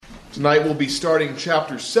Tonight we'll be starting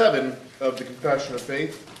chapter 7 of the Confession of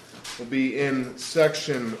Faith. We'll be in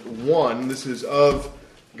section 1. This is of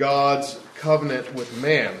God's covenant with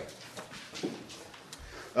man.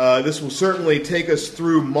 This will certainly take us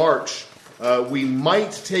through March. We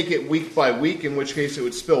might take it week by week, in which case it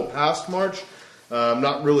would spill past March. I'm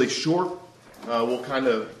not really sure. We'll kind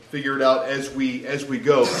of figure it out as we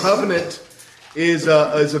go. Covenant is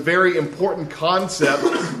a very important concept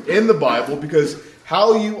in the Bible because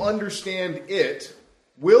how you understand it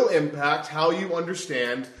will impact how you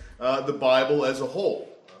understand the Bible as a whole.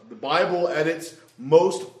 The Bible at its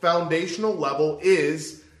most foundational level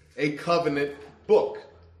is a covenant book.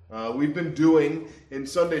 We've been doing in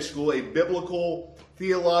Sunday school a biblical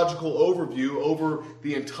theological overview over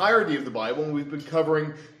the entirety of the Bible, and we've been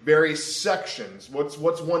covering various sections. What's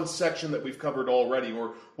one section that we've covered already,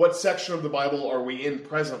 or what section of the Bible are we in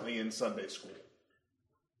presently in Sunday school?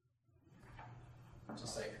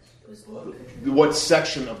 Just like this book. What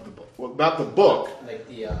section of the book? Well, not the book. Like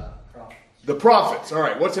the prophets. The prophets. All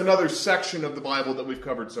right. What's another section of the Bible that we've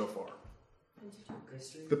covered so far?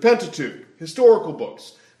 History. The Pentateuch, historical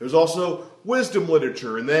books. There's also wisdom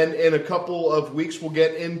literature. And then in a couple of weeks, we'll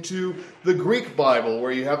get into the Greek Bible,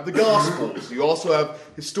 where you have the Gospels. You also have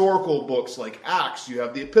historical books like Acts. You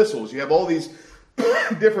have the epistles. You have all these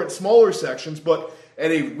different smaller sections. But at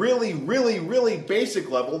a really, really, really basic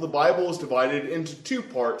level, the Bible is divided into two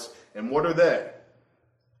parts. And what are they?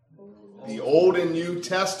 The Old and New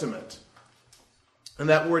Testament. And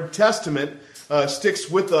that word testament sticks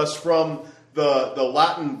with us from the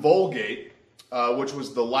Latin Vulgate, which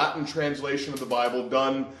was the Latin translation of the Bible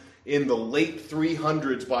done in the late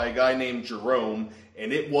 300s by a guy named Jerome,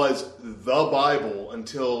 and it was the Bible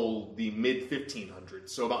until the mid-1500s.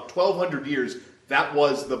 So about 1,200 years, that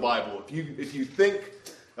was the Bible. If you think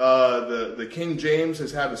the King James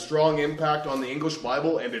has had a strong impact on the English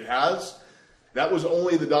Bible, and it has, that was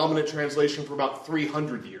only the dominant translation for about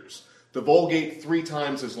 300 years. The Vulgate 3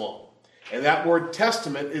 times as long. And that word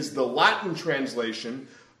testament is the Latin translation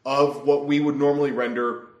of what we would normally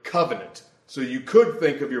render covenant. So you could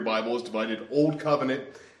think of your Bible as divided Old Covenant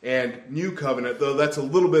and New Covenant, though that's a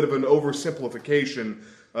little bit of an oversimplification,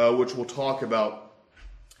 which we'll talk about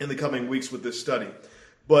in the coming weeks with this study.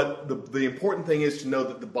 But the important thing is to know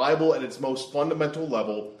that the Bible at its most fundamental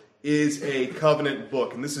level is a covenant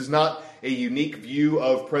book. And this is not a unique view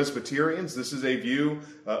of Presbyterians. This is a view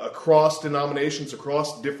across denominations,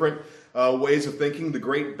 across different ways of thinking. The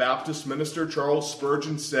great Baptist minister Charles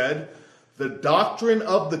Spurgeon said, "The doctrine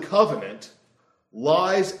of the covenant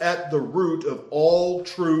lies at the root of all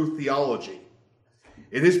true theology.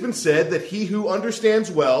 It has been said that he who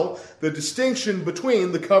understands well the distinction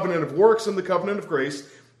between the covenant of works and the covenant of grace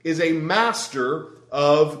is a master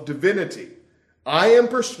of divinity. I am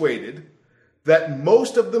persuaded that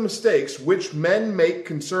most of the mistakes which men make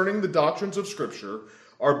concerning the doctrines of Scripture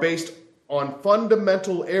are based on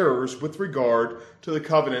fundamental errors with regard to the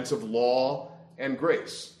covenants of law and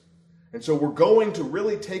grace." And so we're going to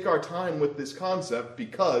really take our time with this concept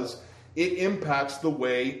because it impacts the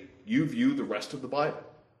way you view the rest of the Bible.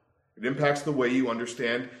 It impacts the way you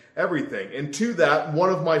understand everything. And to that, one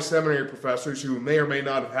of my seminary professors, who may or may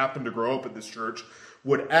not have happened to grow up at this church,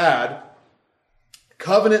 would add,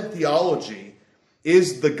 covenant theology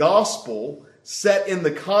is the gospel set in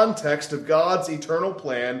the context of God's eternal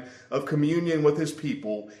plan of communion with his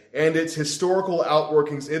people and its historical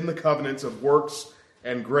outworkings in the covenants of works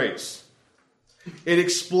and grace. It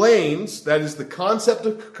explains, that is, the concept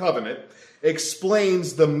of covenant,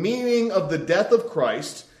 explains the meaning of the death of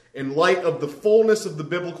Christ in light of the fullness of the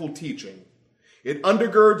biblical teaching. It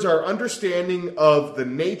undergirds our understanding of the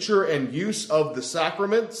nature and use of the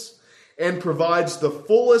sacraments and provides the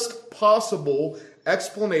fullest possible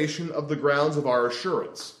explanation of the grounds of our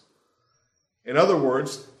assurance. In other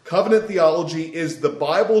words, covenant theology is the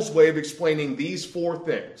Bible's way of explaining these four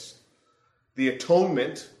things: the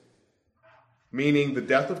atonement, meaning the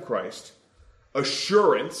death of Christ;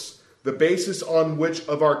 assurance, the basis on which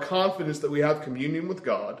of our confidence that we have communion with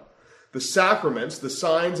God; the sacraments, the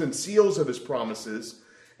signs and seals of his promises;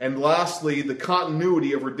 and lastly, the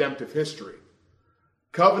continuity of redemptive history.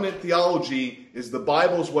 Covenant theology is the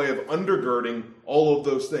Bible's way of undergirding all of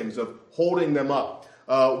those things, of holding them up.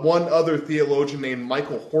 One other theologian named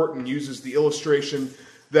Michael Horton uses the illustration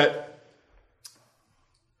that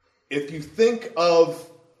if you think of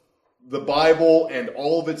the Bible and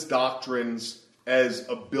all of its doctrines as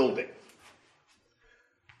a building,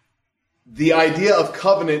 the idea of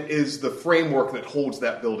covenant is the framework that holds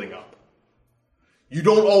that building up. You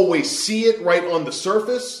don't always see it right on the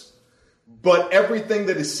surface, but everything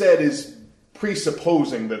that is said is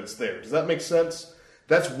presupposing that it's there. Does that make sense?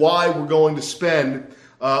 That's why we're going to spend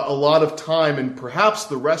a lot of time, and perhaps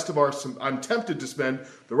the rest of I'm tempted to spend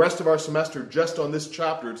the rest of our semester just on this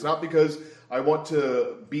chapter. It's not because I want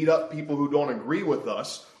to beat up people who don't agree with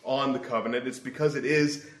us on the covenant. It's because it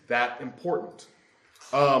is that important.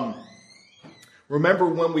 Remember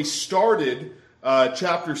when we started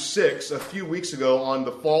chapter 6 a few weeks ago on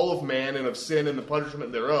the fall of man and of sin and the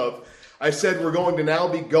punishment thereof, I said we're going to now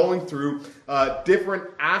be going through different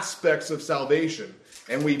aspects of salvation.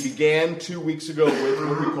 And we began 2 weeks ago with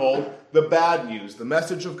what we called the bad news, the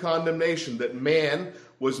message of condemnation, that man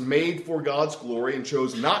was made for God's glory and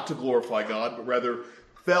chose not to glorify God, but rather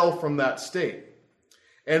fell from that state.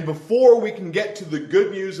 And before we can get to the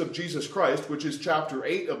good news of Jesus Christ, which is chapter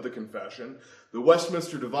 8 of the Confession, the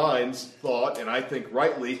Westminster Divines thought, and I think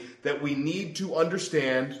rightly, that we need to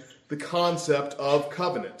understand the concept of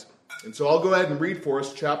covenant. And so I'll go ahead and read for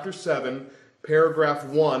us chapter 7, paragraph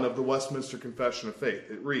 1 of the Westminster Confession of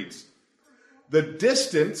Faith. It reads, "The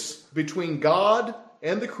distance between God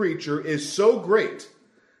and the creature is so great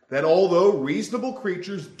that although reasonable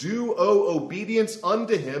creatures do owe obedience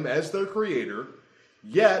unto him as their creator,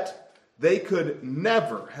 yet they could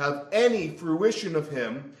never have any fruition of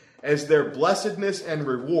him as their blessedness and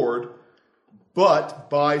reward,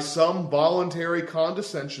 but by some voluntary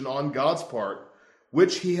condescension on God's part,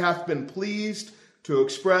 which he hath been pleased to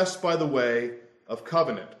express by the way of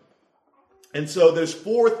covenant." And so there's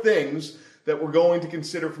 4 things that we're going to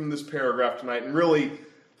consider from this paragraph tonight. And really,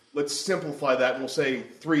 let's simplify that and we'll say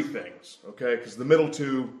 3 things, okay? Because the middle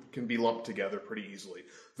 2 can be lumped together pretty easily.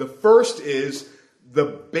 The first is the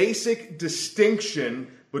basic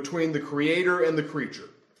distinction between the creator and the creature.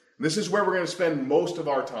 And this is where we're going to spend most of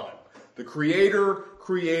our time. The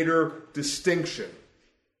creator-creator distinction.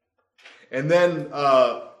 And then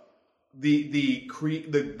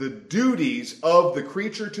the duties of the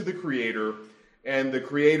creature to the creator and the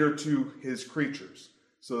creator to his creatures.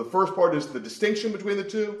 So the first part is the distinction between the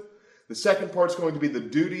two. The second part is going to be the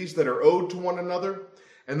duties that are owed to one another.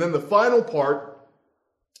 And then the final part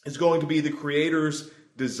is going to be the creator's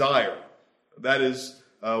desire. That is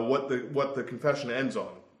what the confession ends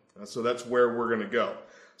on. So that's where we're going to go.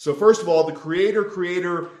 So first of all, the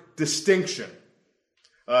creator-creator distinction.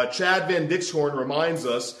 Chad Van Dixhoorn reminds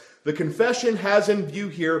us the confession has in view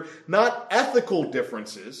here not ethical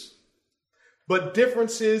differences, but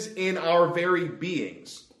differences in our very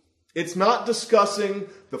beings. It's not discussing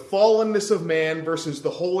the fallenness of man versus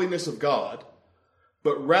the holiness of God,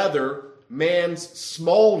 but rather man's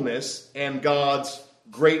smallness and God's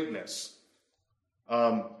greatness.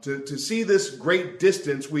 To see this great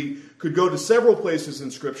distance, we could go to several places in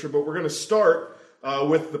Scripture, but we're going to start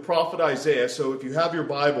with the prophet Isaiah. So if you have your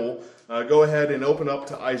Bible, go ahead and open up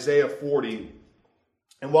to Isaiah 40.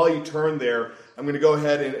 And while you turn there, I'm going to go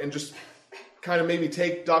ahead and just kind of maybe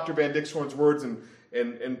take Dr. Van Dixhoorn's words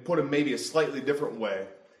and put them maybe a slightly different way.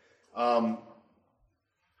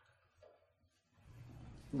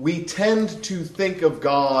 We tend to think of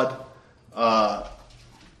God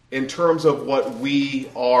in terms of what we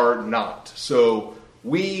are not. So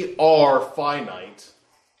we are finite,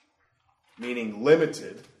 meaning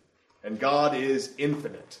limited, and God is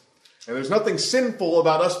infinite. And there's nothing sinful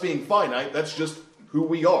about us being finite. That's just who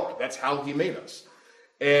we are. That's how he made us.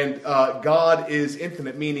 And God is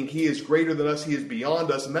infinite, meaning he is greater than us. He is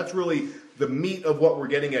beyond us. And that's really the meat of what we're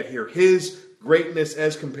getting at here. His greatness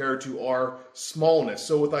as compared to our smallness.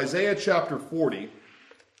 So with Isaiah chapter 40,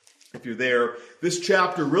 if you're there, this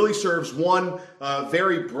chapter really serves one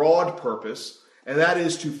very broad purpose, and that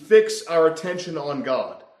is to fix our attention on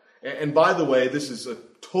God. And by the way, this is a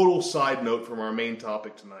total side note from our main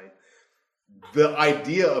topic tonight. The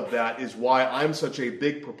idea of that is why I'm such a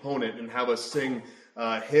big proponent and have us sing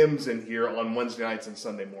hymns in here on Wednesday nights and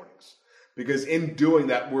Sunday mornings. Because in doing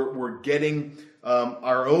that, we're getting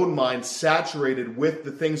our own mind saturated with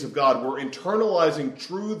the things of God. We're internalizing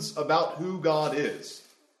truths about who God is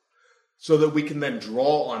so that we can then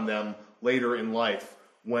draw on them later in life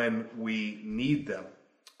when we need them.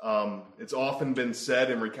 It's often been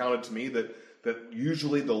said and recounted to me that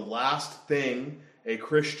usually the last thing a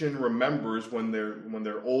Christian remembers when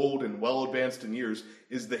they're old and well advanced in years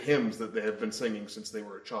is the hymns that they have been singing since they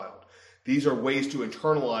were a child. These are ways to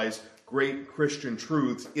internalize great Christian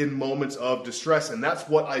truths in moments of distress, and that's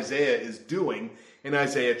what Isaiah is doing in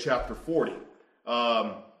Isaiah chapter 40.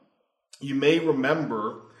 You may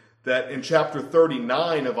remember that in chapter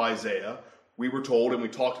 39 of Isaiah, we were told, and we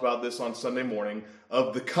talked about this on Sunday morning,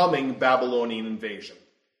 of the coming Babylonian invasion.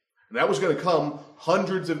 And that was going to come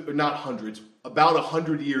about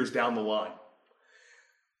 100 years down the line.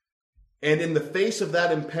 And in the face of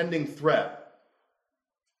that impending threat,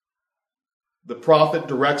 The prophet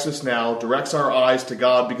directs us now, directs our eyes to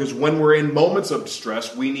God, because when we're in moments of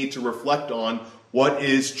distress, we need to reflect on what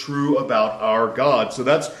is true about our God. So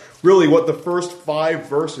that's really what the first 5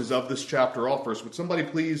 verses of this chapter offers. Would somebody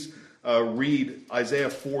please read Isaiah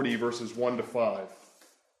 40, verses 1 to 5?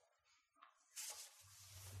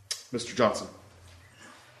 Mr. Johnson.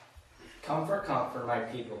 Comfort, comfort my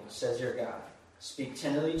people, says your God. Speak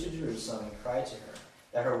tenderly to Jerusalem and cry to her,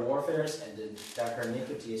 that her warfare is ended, that her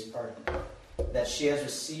iniquity is pardoned, that she has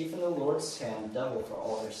received from the Lord's hand double for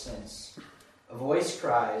all her sins. A voice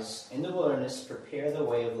cries, in the wilderness, prepare the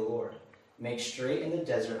way of the Lord. Make straight in the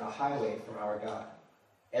desert a highway for our God.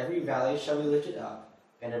 Every valley shall be lifted up,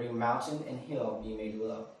 and every mountain and hill be made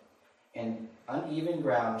low. And uneven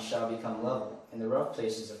ground shall become level, and the rough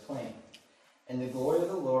places a plain. And the glory of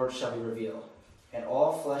the Lord shall be revealed, and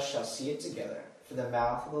all flesh shall see it together, for the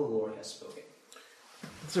mouth of the Lord has spoken.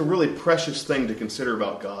 It's a really precious thing to consider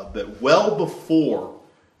about God, that well before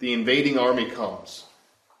the invading army comes,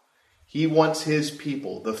 he wants his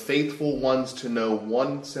people, the faithful ones, to know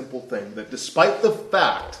one simple thing, that despite the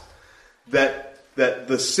fact that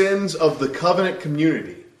the sins of the covenant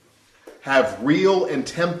community have real and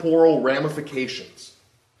temporal ramifications,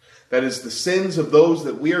 that is, the sins of those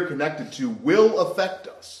that we are connected to will affect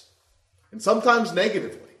us, and sometimes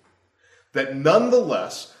negatively, that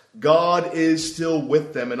nonetheless, God is still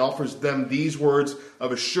with them and offers them these words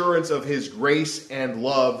of assurance of his grace and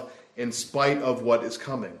love in spite of what is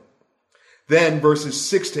coming. Then verses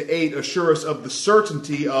 6 to 8 assure us of the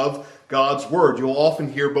certainty of God's word. You'll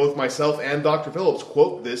often hear both myself and Dr. Phillips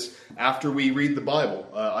quote this after we read the Bible.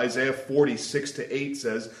 Isaiah 40, 6 to 8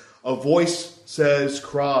 says, a voice says,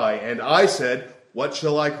 cry, and I said, what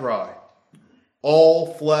shall I cry?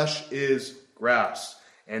 All flesh is grass,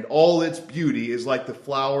 and all its beauty is like the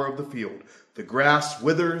flower of the field. The grass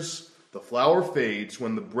withers, the flower fades,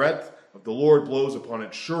 when the breath of the Lord blows upon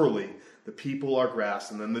it. Surely the people are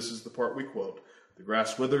grass. And then this is the part we quote. The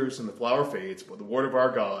grass withers and the flower fades, but the word of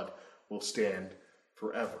our God will stand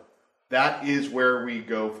forever. That is where we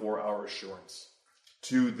go for our assurance.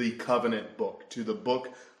 To the covenant book, to the book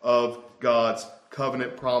of God's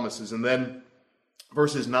covenant promises. And then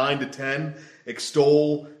verses 9 to 10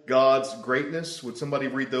 extol God's greatness. Would somebody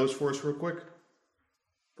read those for us real quick?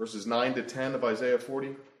 Verses 9 to 10 of Isaiah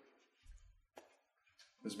 40.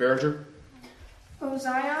 Ms. Behringer? O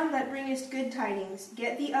Zion, that bringest good tidings,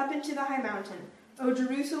 get thee up into the high mountain. O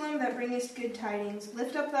Jerusalem, that bringest good tidings,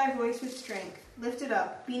 lift up thy voice with strength. Lift it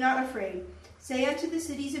up, be not afraid. Say unto the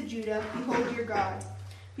cities of Judah, behold your God.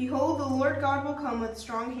 Behold, the Lord God will come with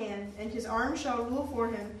strong hand, and his arm shall rule for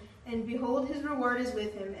him, and behold, his reward is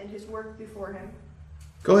with him, and his work before him.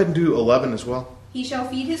 Go ahead and do 11 as well. He shall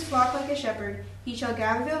feed his flock like a shepherd. He shall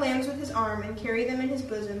gather the lambs with his arm, and carry them in his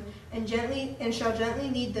bosom, and shall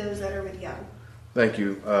gently lead those that are with young. Thank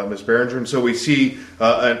you, Ms. Behringer. And so we see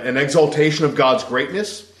an exaltation of God's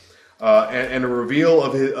greatness and a reveal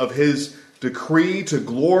of his decree to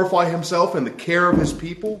glorify himself in the care of his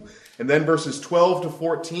people. And then verses 12 to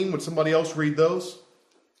 14, would somebody else read those?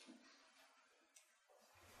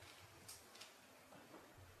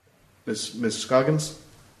 Ms. Scoggins?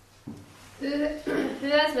 Who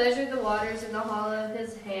has measured the waters in the hollow of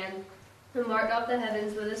his hand, who marked off the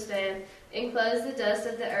heavens with a span, enclosed the dust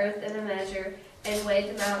of the earth in a measure, and weighed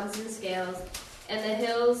the mountains in scales, and the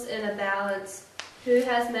hills in a balance? Who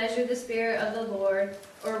has measured the Spirit of the Lord,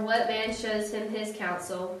 or what man shows him his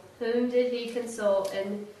counsel? Whom did he consult,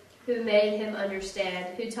 and who made him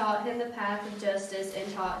understand? Who taught him the path of justice,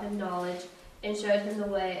 and taught him knowledge, and showed him the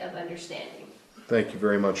way of understanding? Thank you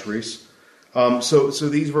very much, Reese. So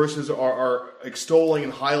these verses are extolling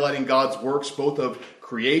and highlighting God's works, both of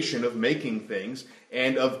creation, of making things,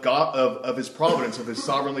 and of God, of his providence, of his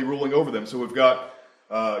sovereignly ruling over them. So we've got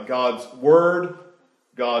God's word,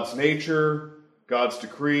 God's nature, God's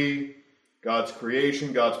decree, God's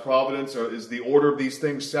creation, God's providence. Is the order of these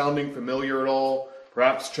things sounding familiar at all?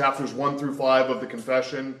 Perhaps chapters 1 through 5 of the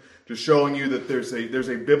Confession, just showing you that there's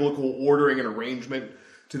a biblical ordering and arrangement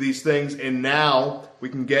to these things. And now we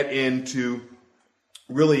can get into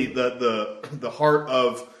really the heart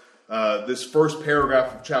of this first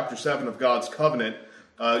paragraph of chapter 7 of God's covenant.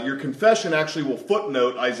 Your confession actually will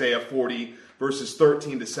footnote Isaiah 40, verses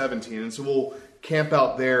 13 to 17. And so we'll camp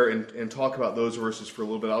out there and talk about those verses for a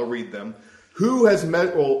little bit. I'll read them. Who has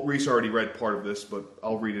Reese already read part of this, but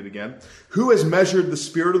I'll read it again. Who has measured the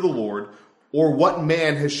Spirit of the Lord, or what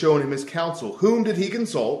man has shown him his counsel? Whom did he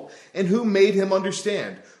consult, and who made him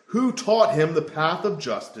understand? Who taught him the path of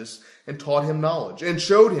justice, and taught him knowledge, and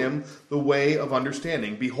showed him the way of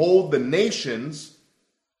understanding? Behold, the nations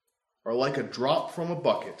are like a drop from a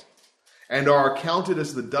bucket, and are accounted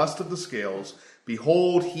as the dust of the scales.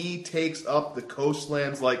 Behold, he takes up the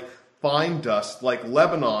coastlands like fine dust, like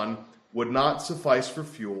Lebanon would not suffice for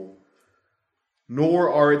fuel,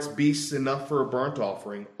 nor are its beasts enough for a burnt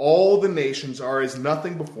offering. All the nations are as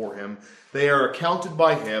nothing before him. They are accounted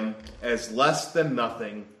by him as less than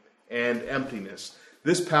nothing and emptiness.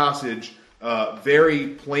 This passage very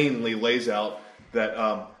plainly lays out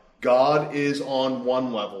that God is on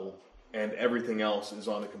one level and everything else is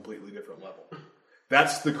on a completely different level.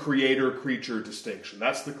 That's the creator-creature distinction.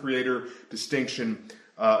 That's the creator distinction,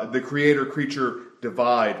 the creator-creature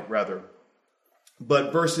divide, rather.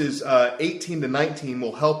 But verses 18 to 19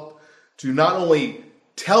 will help to not only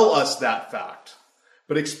tell us that fact,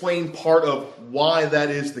 but explain part of why that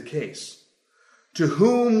is the case. To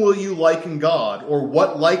whom will you liken God, or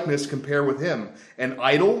what likeness compare with him? An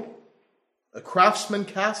idol? A craftsman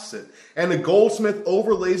casts it, and a goldsmith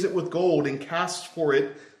overlays it with gold and casts for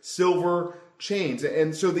it silver chains.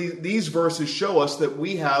 And so these verses show us that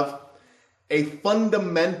we have a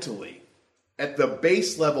fundamentally, at the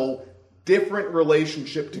base level, different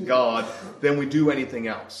relationship to God than we do anything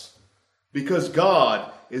else. Because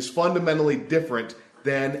God is fundamentally different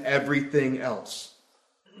than everything else.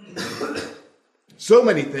 So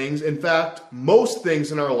many things, in fact, most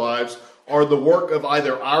things in our lives are the work of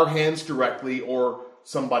either our hands directly or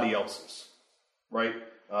somebody else's. Right?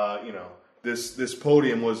 This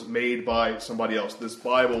podium was made by somebody else. This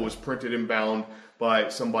Bible was printed and bound by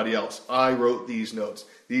somebody else. I wrote these notes.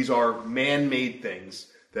 These are man-made things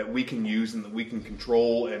that we can use and that we can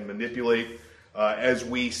control and manipulate as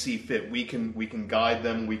we see fit. We can guide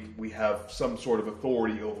them. We have some sort of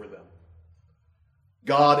authority over them.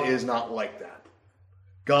 God is not like that.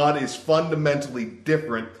 God is fundamentally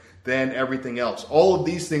different than everything else. All of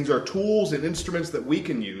these things are tools and instruments that we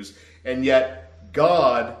can use, and yet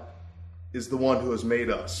God is the one who has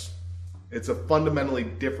made us. It's a fundamentally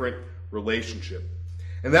different relationship.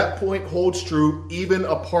 And that point holds true even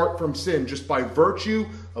apart from sin, just by virtue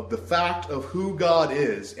of the fact of who God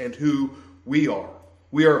is and who we are.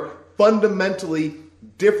 We are fundamentally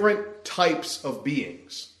different types of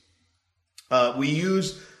beings. We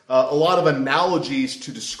use a lot of analogies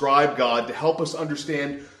to describe God to help us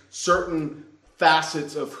understand certain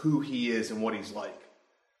facets of who he is and what he's like.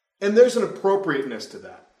 And there's an appropriateness to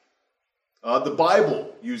that. The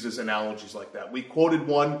Bible uses analogies like that. We quoted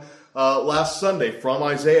one last Sunday from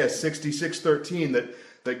Isaiah 66:13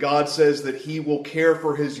 that God says that he will care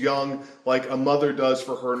for his young like a mother does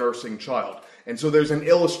for her nursing child. And so there's an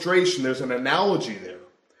illustration, there's an analogy there.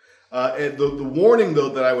 And the warning, though,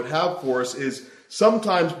 that I would have for us is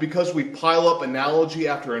sometimes because we pile up analogy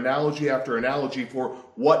after analogy after analogy for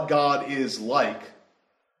what God is like,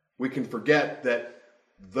 we can forget that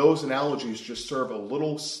those analogies just serve a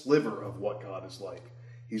little sliver of what God is like.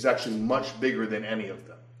 He's actually much bigger than any of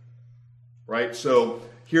them. Right? So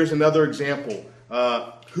here's another example.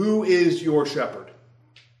 Who is your shepherd?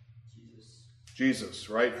 Jesus,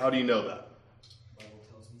 right? How do you know that? The Bible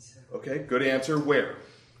tells me so. Okay, good answer. Where?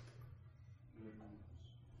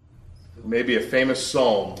 Maybe a famous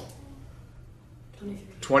psalm.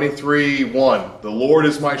 23:1. The Lord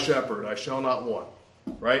is my shepherd, I shall not want.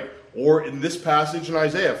 Right? Or in this passage in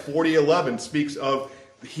Isaiah 40:11 speaks of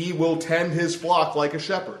he will tend his flock like a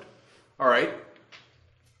shepherd. All right.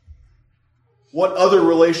 What other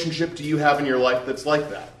relationship do you have in your life that's like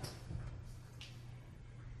that?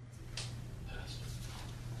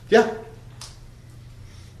 Yeah.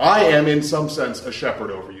 I am in some sense a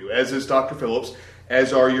shepherd over you, as is Dr. Phillips,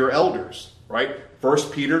 as are your elders, right?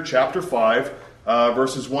 1 Peter chapter 5,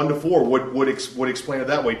 verses 1 to 4 would explain it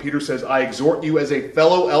that way. Peter says, I exhort you as a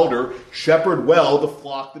fellow elder, shepherd well the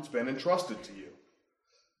flock that's been entrusted to you.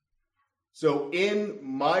 So in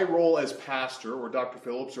my role as pastor, or Dr.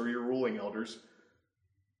 Phillips, or your ruling elders,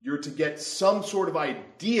 you're to get some sort of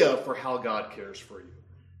idea for how God cares for you.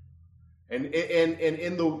 And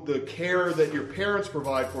in the care that your parents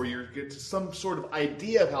provide for you, you get some sort of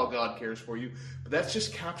idea of how God cares for you. But that's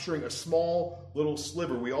just capturing a small little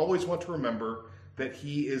sliver. We always want to remember that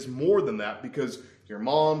he is more than that, because your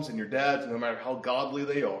moms and your dads, no matter how godly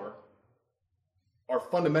they are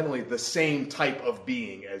fundamentally the same type of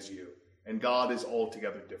being as you. And God is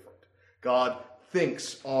altogether different. God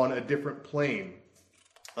thinks on a different plane.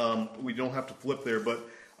 We don't have to flip there, but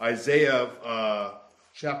Isaiah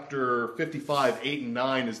chapter 55, 8 and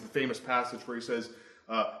 9 is the famous passage where he says,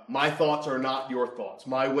 my thoughts are not your thoughts.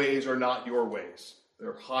 My ways are not your ways.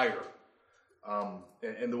 They're higher.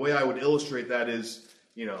 And the way I would illustrate that is,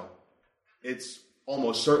 it's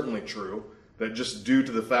almost certainly true that just due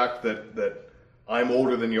to the fact that I'm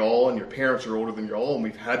older than y'all, and your parents are older than y'all, and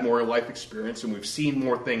we've had more life experience, and we've seen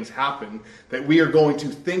more things happen, that we are going to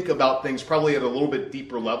think about things probably at a little bit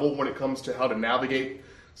deeper level when it comes to how to navigate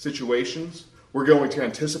situations. We're going to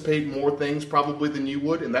anticipate more things probably than you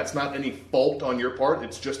would, and that's not any fault on your part,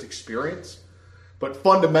 it's just experience. But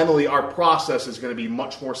fundamentally, our process is going to be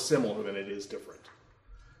much more similar than it is different.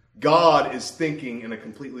 God is thinking in a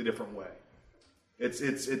completely different way. It's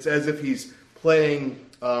as if he's playing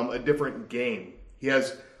a different game. He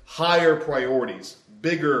has higher priorities,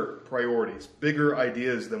 bigger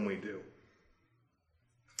ideas than we do.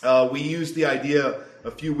 We used the idea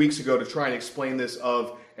a few weeks ago to try and explain this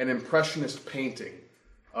of an impressionist painting.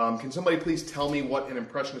 Can somebody please tell me what an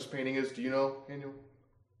impressionist painting is? Do you know, Daniel?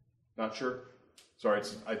 Not sure? Sorry,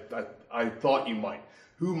 I thought you might.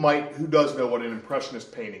 Who does know what an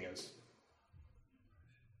impressionist painting is?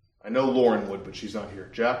 I know Lauren would, but she's not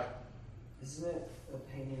here. Jack? Isn't it a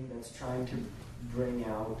painting that's trying to bring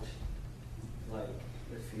out, like,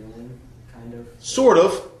 the feeling, kind of? Sort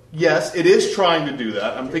of. Yes, it is trying to do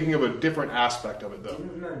that. I'm thinking of a different aspect of it, though.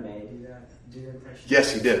 Didn't Monet do that? Do the impression?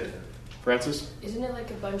 Yes, he did. Francis? Isn't it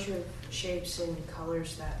like a bunch of shapes and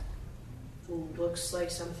colors that looks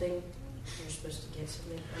like something? You're supposed to get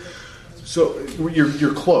something from it? So,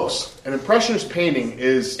 you're close. An impressionist painting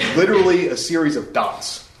is literally a series of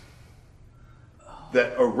dots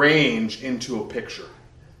that arrange into a picture.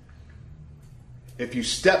 If you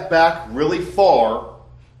step back really far,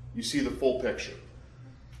 you see the full picture.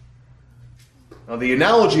 Now, the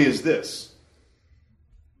analogy is this.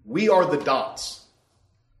 We are the dots.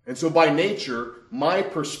 And so by nature, my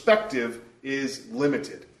perspective is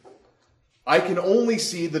limited. I can only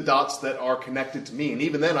see the dots that are connected to me, and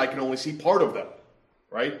even then I can only see part of them,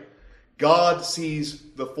 right? God sees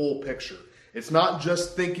the full picture. It's not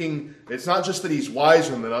just that he's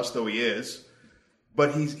wiser than us, though he is,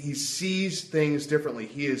 but he sees things differently.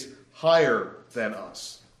 He is higher than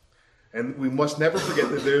us. And we must never forget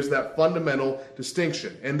that there's that fundamental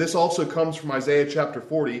distinction. And this also comes from Isaiah chapter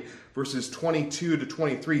 40, verses 22 to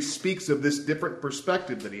 23, speaks of this different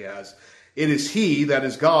perspective that he has. It is he, that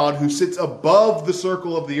is God, who sits above the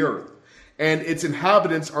circle of the earth, and its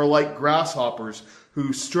inhabitants are like grasshoppers,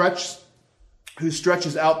 who stretches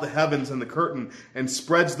out the heavens and the curtain and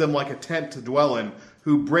spreads them like a tent to dwell in,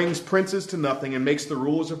 who brings princes to nothing and makes the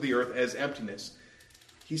rulers of the earth as emptiness.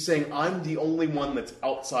 He's saying, I'm the only one that's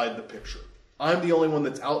outside the picture. I'm the only one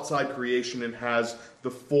that's outside creation and has the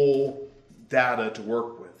full data to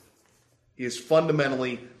work with. He is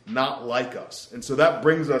fundamentally not like us. And so that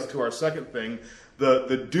brings us to our second thing,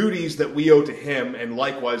 the duties that we owe to him, and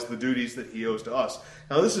likewise the duties that he owes to us.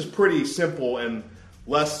 Now this is pretty simple and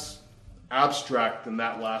less abstract than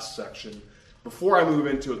that last section. Before I move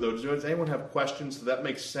into it, though, does anyone have questions? Does that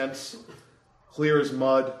make sense? Clear as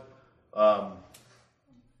mud?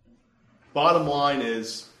 Bottom line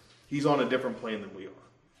is, he's on a different plane than we are.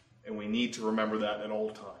 And we need to remember that at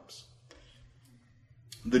all times.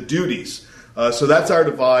 The duties. So that's our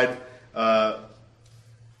divide.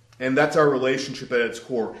 And that's our relationship at its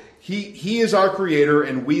core. He is our creator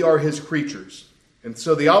and we are his creatures. And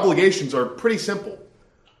so the obligations are pretty simple.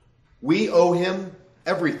 We owe him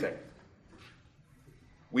everything.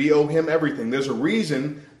 We owe him everything. There's a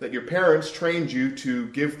reason that your parents trained you to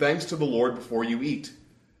give thanks to the Lord before you eat.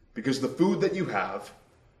 Because the food that you have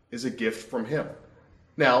is a gift from him.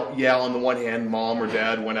 Now, yeah, on the one hand, mom or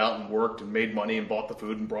dad went out and worked and made money and bought the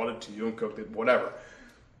food and brought it to you and cooked it, whatever.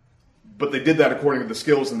 But they did that according to the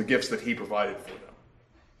skills and the gifts that he provided for them.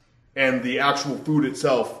 And the actual food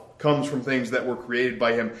itself comes from things that were created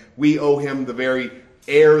by him. We owe him the very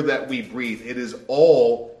air that we breathe. It is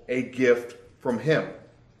all a gift from him.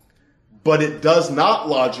 But it does not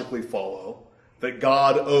logically follow that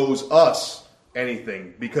God owes us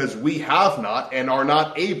anything, because we have not and are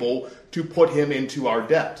not able to put him into our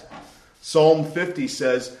debt. Psalm 50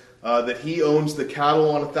 says that he owns the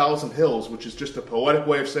cattle on 1,000 hills, which is just a poetic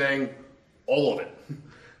way of saying all of it.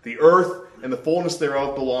 The earth and the fullness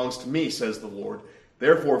thereof belongs to me, says the Lord.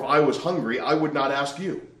 Therefore, if I was hungry, I would not ask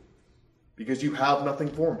you, because you have nothing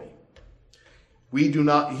for me. He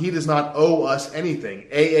does not owe us anything.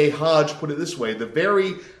 A. Hodge put it this way: the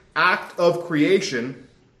very act of creation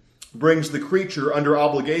brings the creature under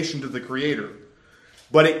obligation to the Creator,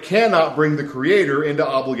 but it cannot bring the Creator into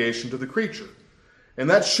obligation to the creature. And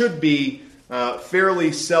that should be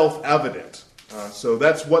fairly self-evident. So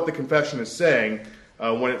that's what the confession is saying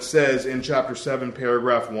when it says in chapter 7,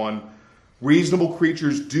 paragraph 1, reasonable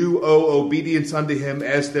creatures do owe obedience unto him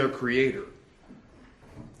as their Creator.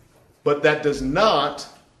 But that does not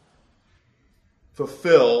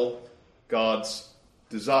fulfill God's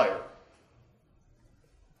desire.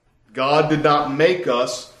 God did not make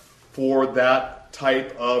us for that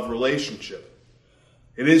type of relationship.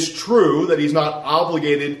 It is true that he's not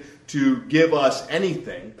obligated to give us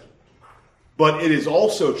anything, but it is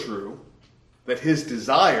also true that his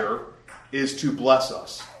desire is to bless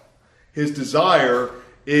us. His desire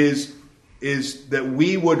is that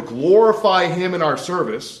we would glorify him in our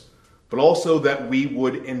service, but also that we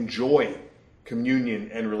would enjoy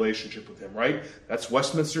communion and relationship with him, right? That's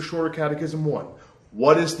Westminster Shorter Catechism 1.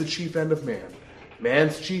 What is the chief end of man?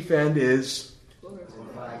 Man's chief end is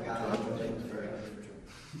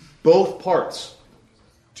both parts.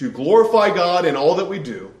 To glorify God in all that we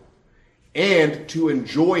do, and to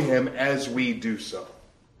enjoy him as we do so.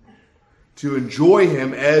 To enjoy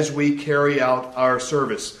him as we carry out our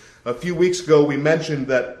service. A few weeks ago we mentioned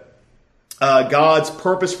that God's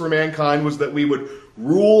purpose for mankind was that we would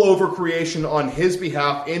rule over creation on his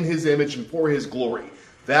behalf, in his image, and for his glory.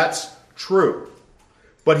 That's true.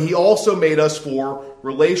 But he also made us for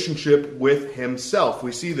relationship with himself.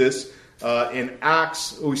 We see this in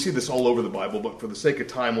Acts. We see this all over the Bible, but for the sake of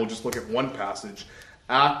time, we'll just look at one passage.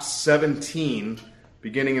 Acts 17,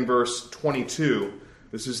 beginning in verse 22.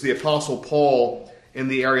 This is the Apostle Paul in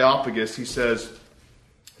the Areopagus. He says,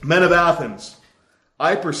 "Men of Athens,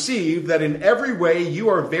 I perceive that in every way you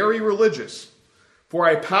are very religious. For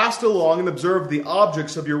I passed along and observed the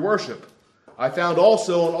objects of your worship. I found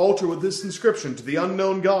also an altar with this inscription, to the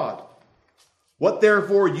unknown God. What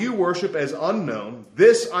therefore you worship as unknown,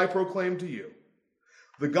 this I proclaim to you.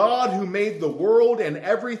 The God who made the world and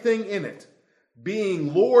everything in it,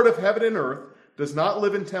 being Lord of heaven and earth, does not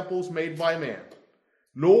live in temples made by man,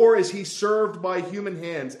 nor is he served by human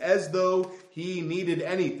hands as though he needed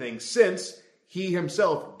anything, since he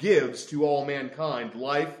himself gives to all mankind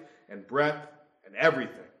life and breath and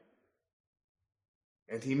everything.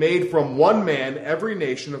 And he made from one man every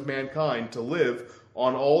nation of mankind to live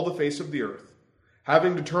on all the face of the earth,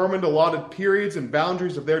 having determined allotted periods and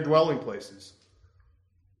boundaries of their dwelling places.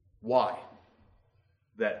 Why?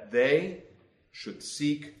 That they should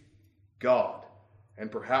seek God,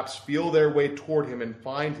 and perhaps feel their way toward him and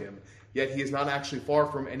find him, yet he is not actually far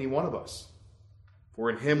from any one of us. For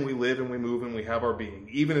in him we live and we move and we have our being,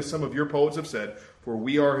 even as some of your poets have said, for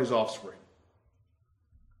we are his offspring."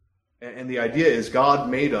 And the idea is God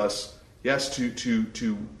made us, yes,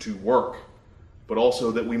 to work, but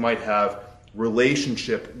also that we might have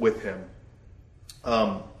relationship with him.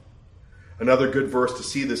 Another good verse to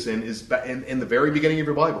see this in is in the very beginning of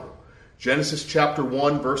your Bible. Genesis chapter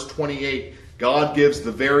 1, verse 28. God gives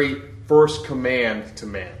the very first command to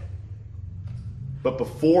man. But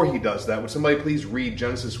before he does that, would somebody please read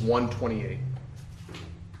Genesis 1:28?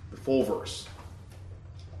 The full verse.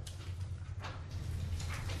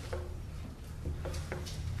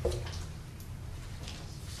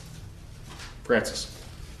 Francis.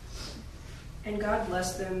 "And God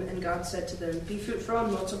blessed them, and God said to them, Be fruitful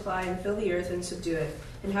and multiply, and fill the earth and subdue it,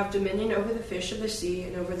 and have dominion over the fish of the sea,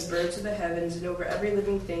 and over the birds of the heavens, and over every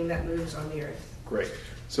living thing that moves on the earth." Great.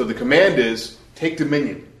 So the command is, take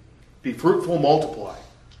dominion. Be fruitful, multiply.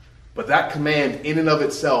 But that command in and of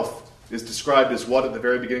itself is described as what at the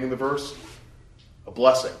very beginning of the verse? A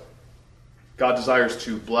blessing. God desires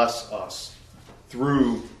to bless us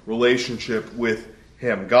through relationship with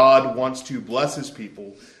him. God wants to bless his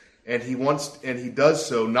people, and he does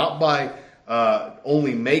so not by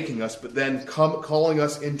only making us, but then calling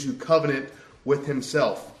us into covenant with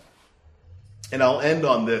himself. And I'll end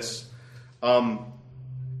on this.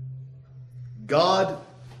 God,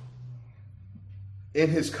 in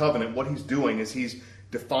his covenant, what he's doing is he's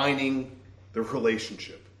defining the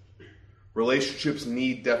relationship. Relationships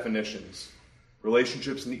need definitions.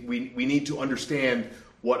 We need to understand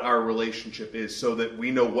what our relationship is so that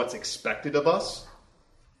we know what's expected of us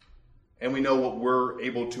and we know what we're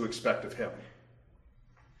able to expect of him.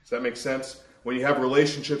 Does that make sense? When you have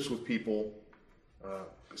relationships with people,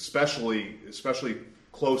 especially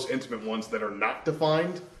close, intimate ones that are not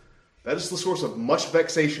defined, that is the source of much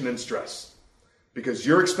vexation and stress. Because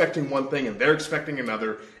you're expecting one thing and they're expecting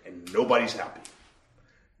another, and nobody's happy.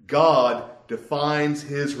 God defines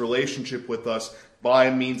his relationship with us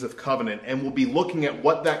by means of covenant, and we'll be looking at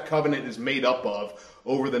what that covenant is made up of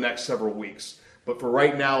over the next several weeks. But for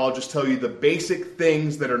right now, I'll just tell you the basic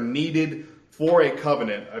things that are needed for a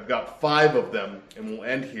covenant. I've got 5 of them, and we'll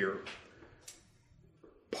end here.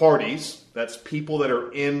 Parties, that's people that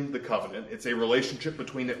are in the covenant. It's a relationship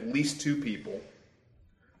between at least 2 people.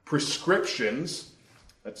 Prescriptions,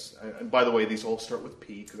 and by the way, these all start with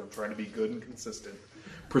P because I'm trying to be good and consistent.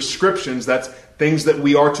 Prescriptions, that's things that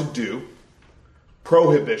we are to do.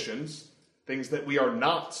 Prohibitions, things that we are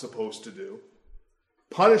not supposed to do.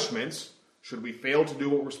 Punishments, should we fail to do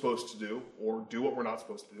what we're supposed to do or do what we're not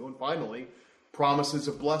supposed to do? And finally, promises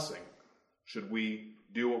of blessing. Should we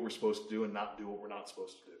do what we're supposed to do and not do what we're not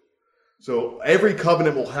supposed to do? So every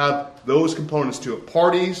covenant will have those components to it: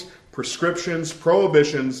 parties, prescriptions,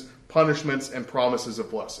 prohibitions, punishments, and promises of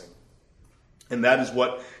blessing. And that is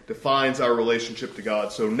what defines our relationship to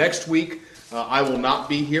God. So next week, I will not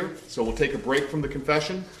be here, so we'll take a break from the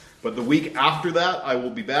confession. But the week after that, I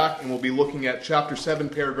will be back, and we'll be looking at chapter 7,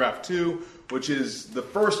 paragraph 2, which is the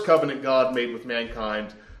first covenant God made with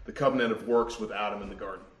mankind, the covenant of works with Adam in the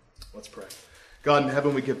garden. Let's pray. God in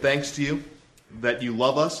heaven, we give thanks to you that you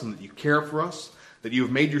love us and that you care for us, that you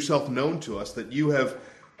have made yourself known to us, that you have,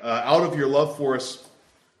 out of your love for us,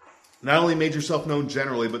 not only made yourself known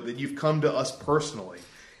generally, but that you've come to us personally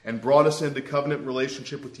and brought us into covenant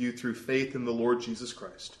relationship with you through faith in the Lord Jesus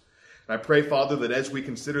Christ. And I pray, Father, that as we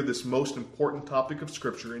consider this most important topic of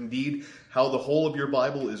Scripture, indeed how the whole of your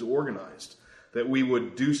Bible is organized, that we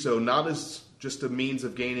would do so not as just a means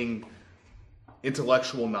of gaining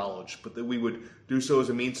intellectual knowledge, but that we would do so as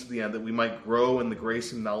a means to the end, that we might grow in the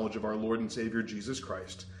grace and knowledge of our Lord and Savior Jesus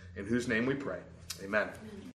Christ, in whose name we pray. Amen.